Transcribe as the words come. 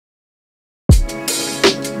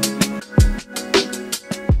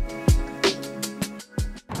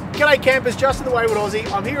G'day campers, Justin the Wayward Aussie.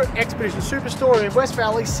 I'm here at Expedition Superstore in West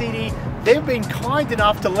Valley City. They've been kind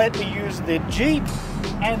enough to let me use the Jeep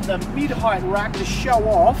and the mid-height rack to show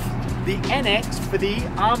off the Annex for the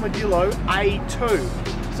Armadillo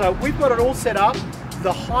A2. So we've got it all set up.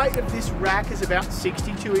 The height of this rack is about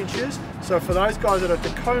 62 inches. So for those guys that are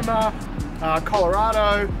Tacoma,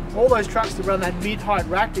 Colorado, all those trucks that run that mid-height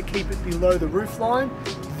rack to keep it below the roof line,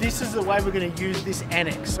 this is the way we're going to use this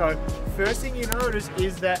Annex. So first thing you notice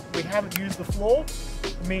is that we haven't used the floor.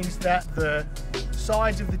 It means that the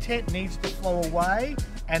sides of the tent needs to flow away,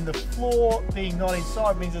 and the floor being not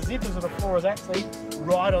inside means the zippers of the floor is actually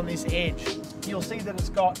right on this edge. You'll see that it's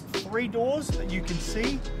got 3 doors that you can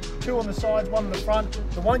see, 2 on the sides, 1 on the front.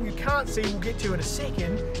 The one you can't see, we'll get to in a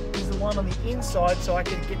second, is the one on the inside, so I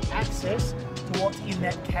can get access to what's in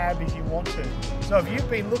that cab if you want to. So if you've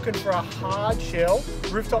been looking for a hard shell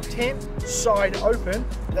rooftop tent, side open,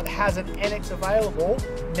 that has an Annex available,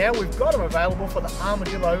 now we've got them available for the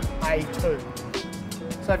Armadillo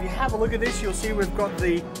A2. So if you have a look at this, you'll see we've got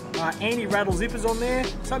the anti-rattle zippers on there,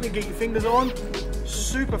 something to get your fingers on.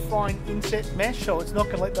 Super fine inset mesh, so it's not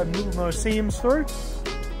going to let the little seams through.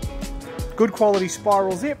 Good quality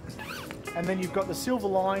spiral zip. And then you've got the silver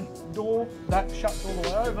line door that shuts all the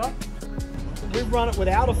way over. We've run it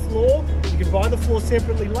without a floor. You can buy the floor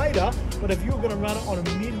separately later, but if you're going to run it on a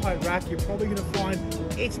mid-height rack, you're probably going to find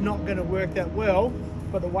it's not going to work that well.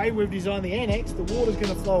 But the way we've designed the Annex, the water's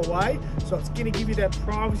going to flow away, so it's going to give you that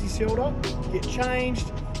privacy shelter. Get changed,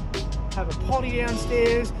 have a potty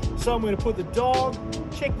downstairs, somewhere to put the dog.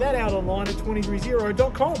 Check that out online at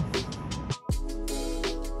 230.com.